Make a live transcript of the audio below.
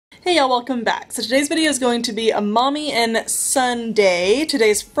Hey y'all, welcome back. So today's video is going to be a mommy and son day.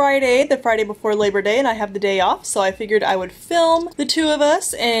 Today's Friday, the Friday before Labor Day, and I have the day off, so I figured I would film the two of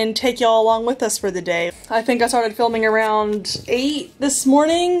us and take y'all along with us for the day. I think I started filming around 8 this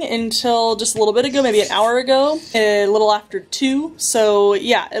morning until just a little bit ago, maybe an hour ago, a little after 2. So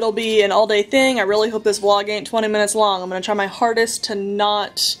yeah, it'll be an all-day thing. I really hope this vlog ain't 20 minutes long. I'm gonna try my hardest to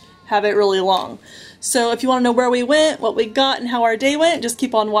not have it really long. So if you want to know where we went, what we got, and how our day went, just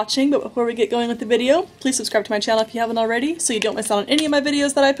keep on watching. But before we get going with the video, please subscribe to my channel if you haven't already so you don't miss out on any of my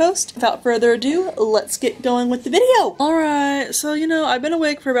videos that I post. Without further ado, let's get going with the video. Alright, so you know, I've been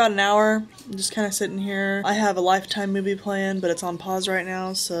awake for about an hour. I'm just kind of sitting here. I have a Lifetime movie planned, but it's on pause right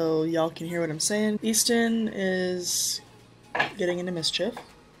now so y'all can hear what I'm saying. Easton is getting into mischief.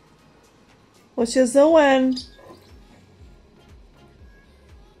 What you doing?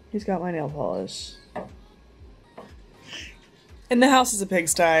 He's got my nail polish. And the house is a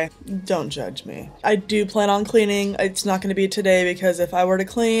pigsty. Don't judge me. I do plan on cleaning. It's not going to be today because if I were to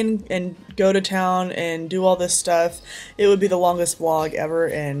clean and go to town and do all this stuff, it would be the longest vlog ever,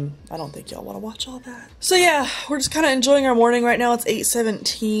 and I don't think y'all want to watch all that. So yeah, we're just kind of enjoying our morning right now. It's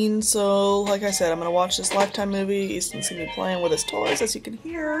 8:17, so like I said, I'm going to watch this Lifetime movie. Easton's going to be playing with his toys, as you can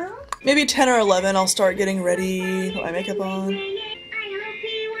hear. Maybe 10 or 11, I'll start getting ready, put my makeup on.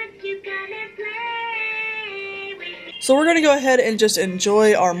 So we're gonna go ahead and just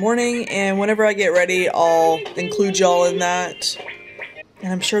enjoy our morning, and whenever I get ready, I'll include y'all in that.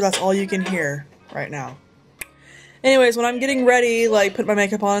 And I'm sure that's all you can hear right now. Anyways, when I'm getting ready, like put my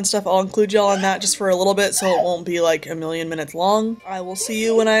makeup on and stuff, I'll include y'all in that just for a little bit so it won't be like a million minutes long. I will see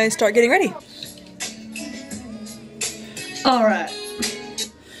you when I start getting ready. Alright.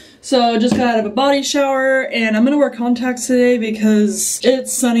 So just got out of a body shower, and I'm gonna wear contacts today because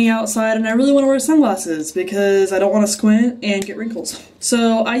it's sunny outside and I really want to wear sunglasses because I don't want to squint and get wrinkles.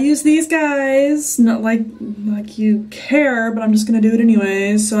 So I use these guys, not like you care, but I'm just gonna do it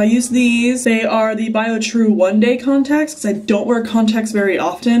anyways. So I use these. They are the BioTrue One Day contacts because I don't wear contacts very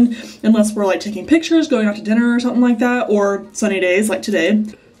often unless we're like taking pictures, going out to dinner or something like that, or sunny days like today.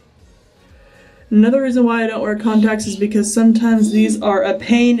 Another reason why I don't wear contacts is because sometimes these are a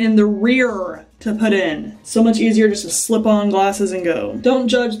pain in the rear to put in. So much easier just to slip on glasses and go. Don't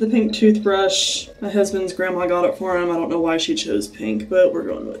judge the pink toothbrush. My husband's grandma got it for him. I don't know why she chose pink, but we're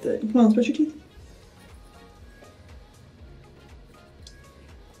going with it. Come on, let's brush your teeth.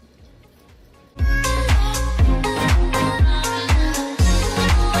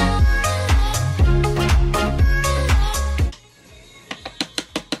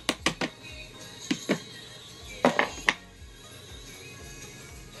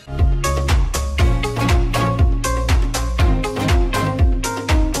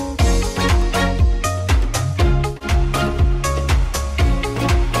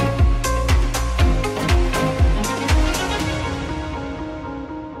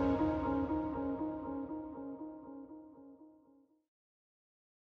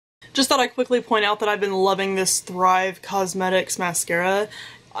 Just thought I'd quickly point out that I've been loving this Thrive Cosmetics mascara.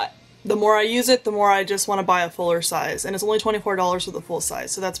 The more I use it, the more I just want to buy a fuller size. And it's only $24 for the full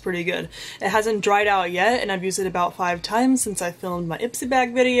size, so that's pretty good. It hasn't dried out yet, and I've used it about 5 times since I filmed my Ipsy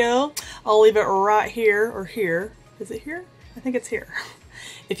bag video. I'll leave it right here, or here. Is it here? I think it's here.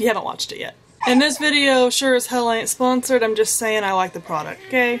 If you haven't watched it yet. And this video sure as hell ain't sponsored, I'm just saying I like the product,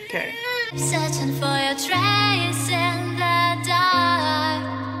 okay? Okay. Searching for your trace in the dark.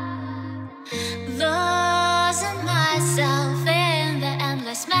 Losing myself in the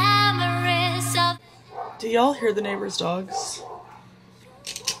endless memories of. Do y'all hear the neighbor's dogs?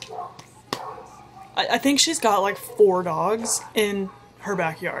 I think she's got like 4 dogs in her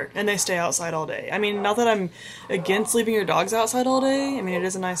backyard, and they stay outside all day. I mean, not that I'm against leaving your dogs outside all day. I mean, it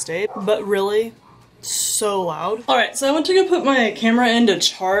is a nice day, but really, so loud. Alright, so I went to go put my camera in to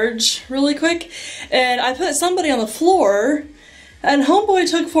charge really quick, and I put somebody on the floor, and homeboy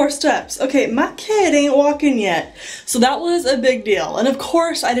took 4 steps. Okay, my kid ain't walking yet. So that was a big deal. And of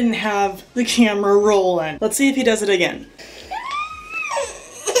course I didn't have the camera rolling. Let's see if he does it again.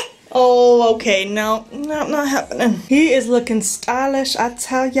 Oh, okay, no, not happening. He is looking stylish, I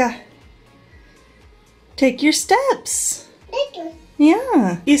tell ya. Take your steps.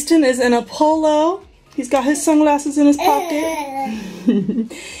 Yeah. Easton is in a polo. He's got his sunglasses in his pocket.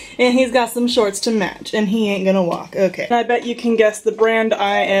 And he's got some shorts to match, and he ain't gonna walk. Okay. I bet you can guess the brand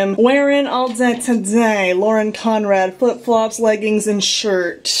I am wearing all day today. Lauren Conrad, flip-flops, leggings, and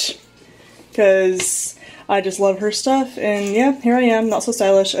shirt. Because I just love her stuff, and yeah, here I am, not so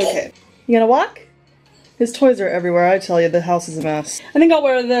stylish. Okay. You gonna walk? His toys are everywhere, I tell you, the house is a mess. I think I'll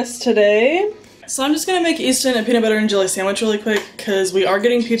wear this today. so I'm just gonna make Easton a peanut butter and jelly sandwich really quick because we are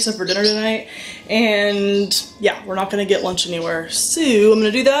getting pizza for dinner tonight, and yeah, we're not gonna get lunch anywhere. So I'm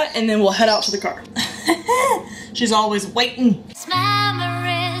gonna do that and then we'll head out to the car. She's always waiting. It's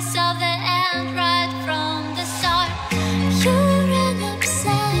memories of the end right from the start. You're an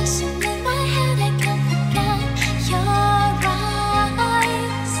obsession in my head, I can't forget your eyes.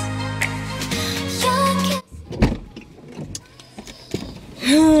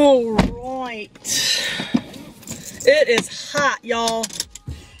 Alright. It is hot, y'all.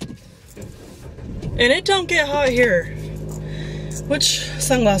 And it don't get hot here. Which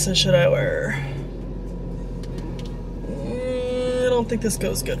sunglasses should I wear? I don't think this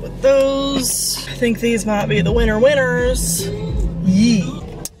goes good with those. I think these might be the winter winners. Yee.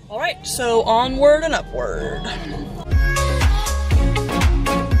 Alright, so onward and upward.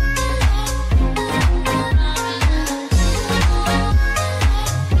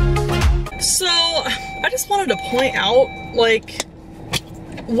 So, I just wanted to point out, like,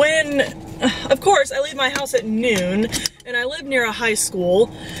 when, of course, I leave my house at noon, and I live near a high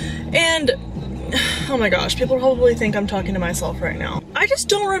school, and, oh my gosh, people probably think I'm talking to myself right now. I just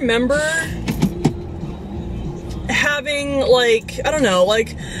don't remember having, like, I don't know,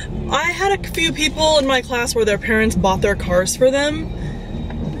 like, I had a few people in my class where their parents bought their cars for them,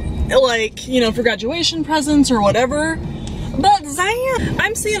 like, you know, for graduation presents or whatever. But Zan,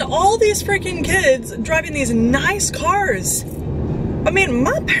 I'm seeing all these freaking kids driving these nice cars. I mean,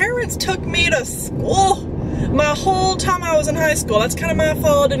 my parents took me to school my whole time I was in high school. That's kind of my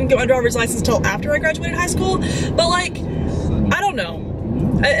fault. I didn't get my driver's license until after I graduated high school. But like, I don't know.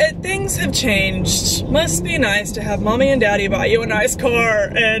 Things have changed. Must be nice to have mommy and daddy buy you a nice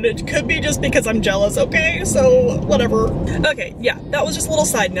car, and it could be just because I'm jealous, okay? So, whatever. Okay, yeah, that was just a little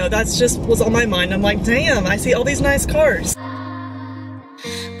side note. That's just was on my mind. I'm like, damn, I see all these nice cars.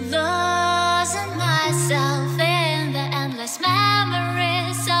 Losing myself in the endless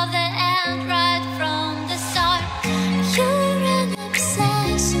memories of the end right from the start. You're an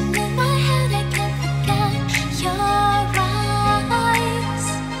obsession in my head, I can't forget your eyes.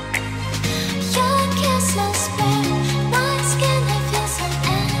 Your kisses burn my skin, I feel so empty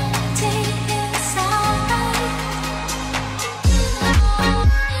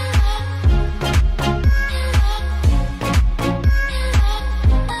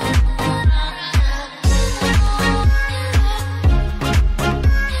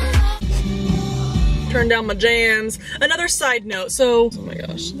Turn down my jams. Another side note, so, oh my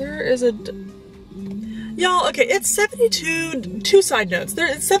gosh, there is a, y'all, okay, it's 72, two side notes.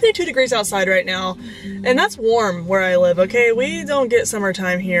 It's 72 degrees outside right now, and that's warm where I live, okay? We don't get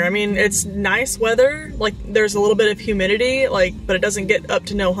summertime here. I mean, it's nice weather, like, there's a little bit of humidity, like, but it doesn't get up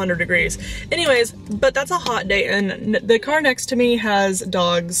to no 100 degrees. Anyways, but that's a hot day, and the car next to me has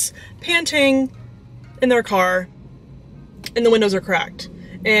dogs panting in their car, and the windows are cracked.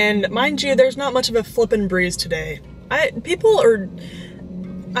 And mind you, there's not much of a flippin' breeze today. I hate people.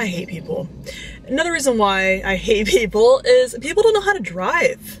 Another reason why I hate people is people don't know how to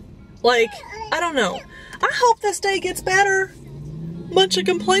drive. Like, I don't know. I hope this day gets better. Bunch of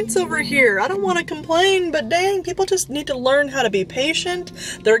complaints over here. I don't want to complain, but dang, people just need to learn how to be patient.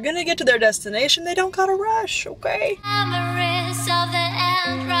 They're gonna get to their destination. They don't gotta rush, okay? memories of the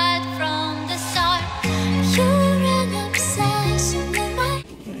end right from the start. You're an obsession in my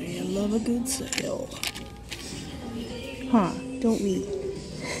I love a good sale. Huh, don't we?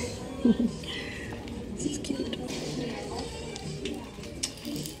 This is cute.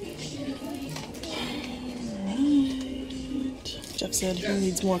 Alright. Jeff said he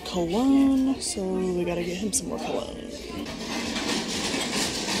needs more cologne, so we gotta get him some more cologne.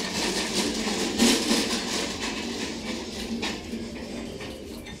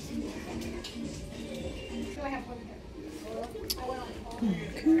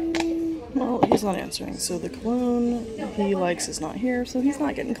 Well, he's not answering, so the cologne he likes is not here, so he's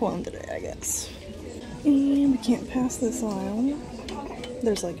not getting cologne today, I guess. And we can't pass this aisle.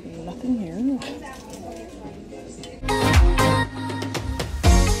 There's like nothing here.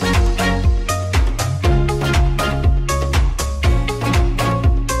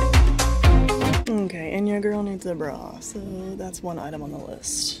 Okay, and your girl needs a bra, so that's one item on the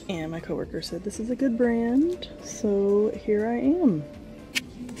list. And my coworker said this is a good brand, so here I am.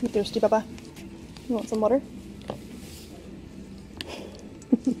 You thirsty, Papa? You want some water?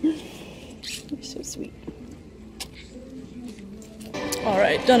 You're so sweet.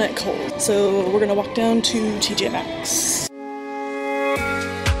 Alright, done at Kohl's. So we're gonna walk down to TJ Maxx.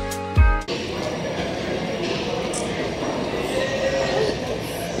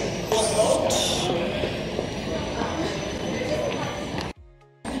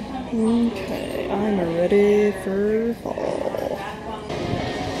 Okay.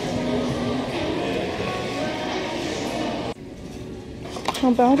 How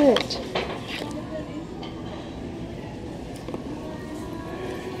about it?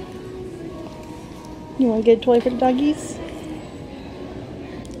 You want to get a toy for the doggies?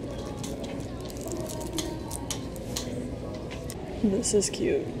 This is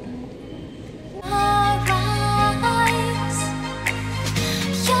cute.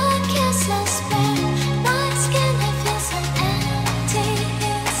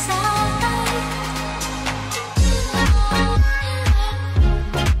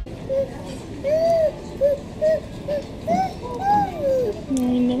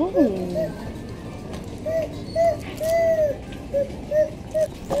 I know.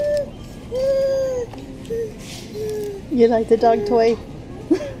 You like the dog toy?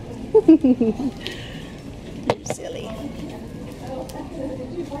 You're silly.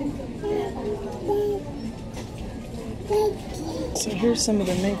 So here's some of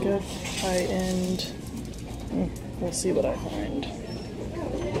the makeup, high-end. We'll see what I find.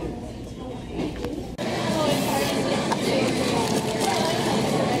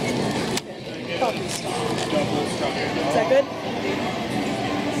 Is that good?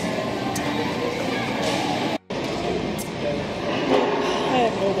 I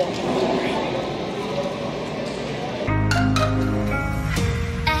have no doubt.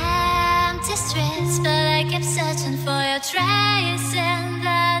 Empty streets, but I kept searching for your trace in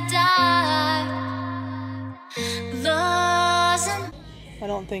the dark. I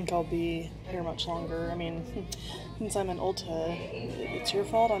don't think I'll be here much longer. I mean, since I'm in Ulta, it's your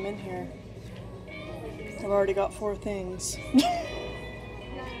fault I'm in here. I've already got 4 things.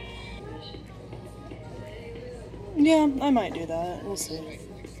 Yeah, I might do that. We'll see.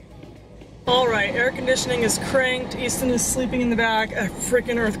 Alright, air conditioning is cranked. Easton is sleeping in the back. A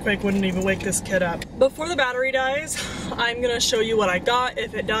freaking earthquake wouldn't even wake this kid up. Before the battery dies, I'm gonna show you what I got.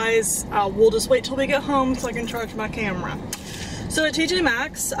 If it dies, we'll just wait till we get home so I can charge my camera. So at TJ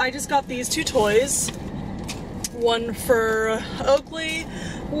Maxx, I just got these 2 toys. One for Oakley,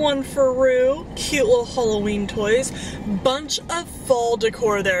 one for Rue. Cute little Halloween toys. Bunch of fall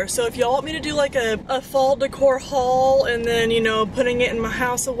decor there. So if y'all want me to do like a fall decor haul and then, you know, putting it in my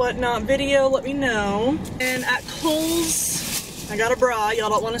house and whatnot video, let me know. And at Kohl's, I got a bra.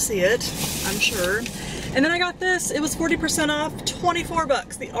 Y'all don't want to see it, I'm sure. And then I got this. It was 40% off, 24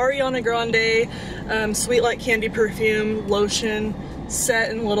 bucks. The Ariana Grande Sweet Like Candy perfume, lotion,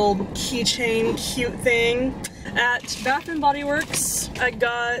 set in little keychain, cute thing. At Bath & Body Works, I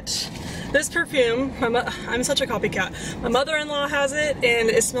got this perfume. I'm such a copycat. My mother-in-law has it, and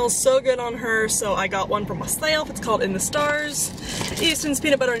it smells so good on her, so I got one for myself. It's called In the Stars. Easton's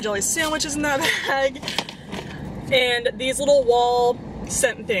peanut butter and jelly sandwiches in that bag. And these little wall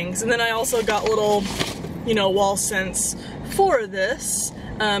scent things. And then I also got little, you know, wall scents for this.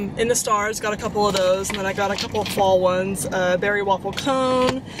 In the Stars, got a couple of those, and then I got a couple of fall ones. Berry waffle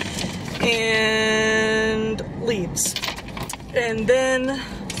cone and leaves. And then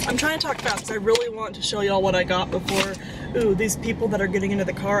I'm trying to talk fast because I really want to show y'all what I got before. Ooh, these people that are getting into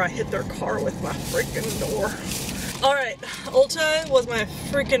the car, I hit their car with my freaking door. Alright, Ulta was my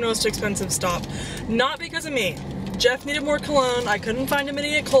freaking most expensive stop. Not because of me. Jeff needed more cologne. I couldn't find him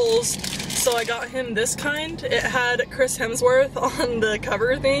any at Kohl's, so I got him this kind. It had Chris Hemsworth on the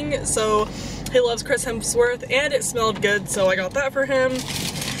cover thing, so he loves Chris Hemsworth, and it smelled good, so I got that for him.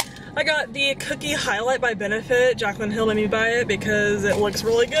 I got the Cookie Highlight by Benefit. Jaclyn Hill made me buy it because it looks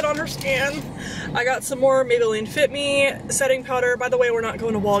really good on her skin. I got some more Maybelline Fit Me setting powder. By the way, we're not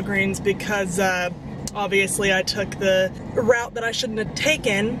going to Walgreens because obviously I took the route that I shouldn't have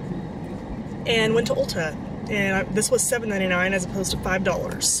taken and went to Ulta. And this was $7.99 as opposed to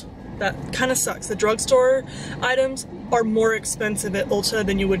 $5. That kind of sucks. The drugstore items are more expensive at Ulta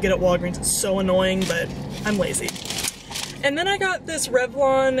than you would get at Walgreens. It's so annoying, but I'm lazy. And then I got this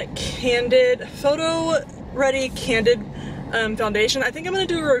Revlon Candid, Photo Ready Candid foundation. I think I'm going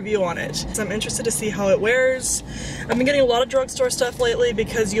to do a review on it. So I'm interested to see how it wears. I've been getting a lot of drugstore stuff lately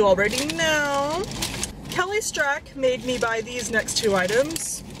because you already know. Kelly Strack made me buy these next 2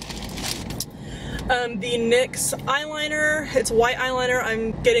 items. The NYX eyeliner, it's white eyeliner.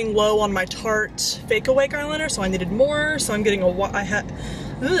 I'm getting low on my Tarte Fake Awake eyeliner, so I needed more. So I'm getting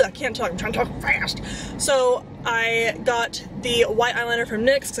I can't talk, I'm trying to talk fast. So I got the white eyeliner from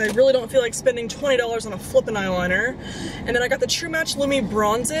NYX because I really don't feel like spending $20 on a flippin' eyeliner. And then I got the True Match Lumi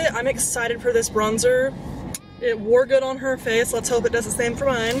Bronze It. I'm excited for this bronzer. It wore good on her face. Let's hope it does the same for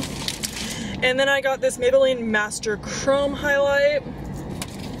mine. And then I got this Maybelline Master Chrome highlight.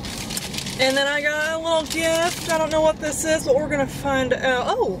 And then I got a little gift. I don't know what this is, but we're gonna find out.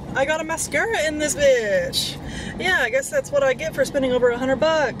 Oh, I got a mascara in this bitch. Yeah, I guess that's what I get for spending over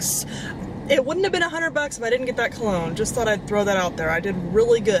 $100. It wouldn't have been $100 if I didn't get that cologne. Just thought I'd throw that out there. I did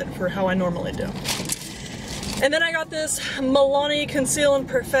really good for how I normally do. And then I got this Milani Conceal and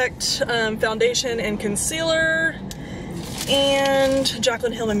Perfect foundation and concealer. And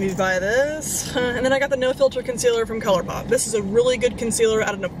Jaclyn Hill made me buy this. And then I got the No Filter Concealer from ColourPop. This is a really good concealer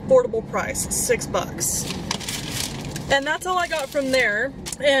at an affordable price, $6. And that's all I got from there.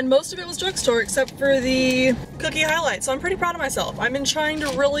 And most of it was drugstore except for the cookie highlight. So I'm pretty proud of myself. I've been trying to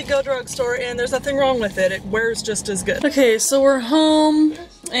really go drugstore and there's nothing wrong with it. It wears just as good. Okay, so we're home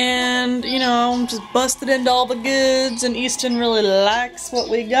and, you know, just busted into all the goods and Easton really likes what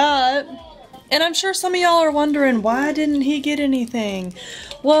we got. And I'm sure some of y'all are wondering, why didn't he get anything?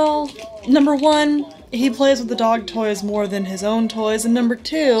 Well, number one, he plays with the dog toys more than his own toys, and number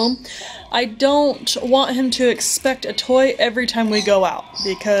two, I don't want him to expect a toy every time we go out,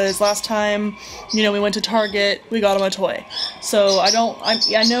 because last time, you know, we went to Target, we got him a toy. So I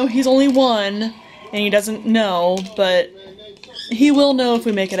know he's only one, and he doesn't know, but he will know if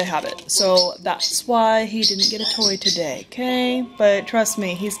we make it a habit. So that's why he didn't get a toy today, okay? But trust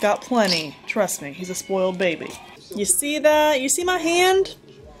me, he's got plenty. Trust me, he's a spoiled baby. You see that? You see my hand?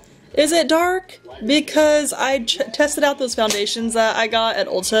 Is it dark? Because I tested out those foundations that I got at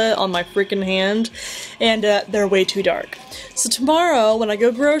Ulta on my freaking hand, and they're way too dark. So tomorrow, when I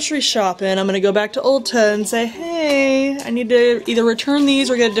go grocery shopping, I'm gonna go back to Ulta and say, hey, I need to either return these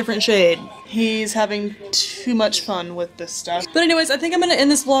or get a different shade. He's having too much fun with this stuff. But anyways, I think I'm gonna end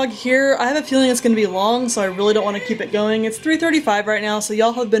this vlog here. I have a feeling it's gonna be long, so I really don't want to keep it going. It's 3:35 right now, so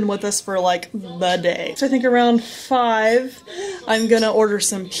y'all have been with us for like the day. So I think around 5, I'm gonna order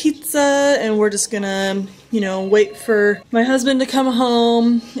some pizza, and we're just gonna, you know, wait for my husband to come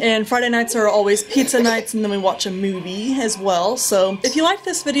home. And Friday nights are always pizza nights, and then we watch a movie as well. So if you liked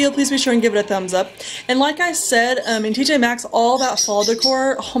this video, please be sure and give it a thumbs up. And like I said, in TJ Maxx, all that fall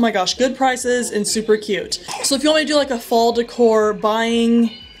decor, oh my gosh, good prices and super cute. So if you want me to do like a fall decor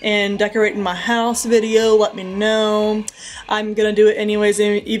buying and decorating my house video, let me know. I'm gonna do it anyways,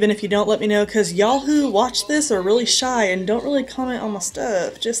 even if you don't let me know, because y'all who watch this are really shy and don't really comment on my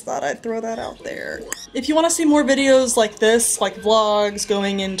stuff. Just thought I'd throw that out there. If you want to see more videos like this, like vlogs,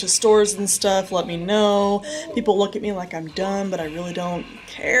 going into stores and stuff, let me know. People look at me like I'm dumb, but I really don't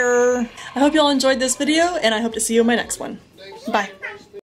care. I hope y'all enjoyed this video, and I hope to see you in my next one. Bye.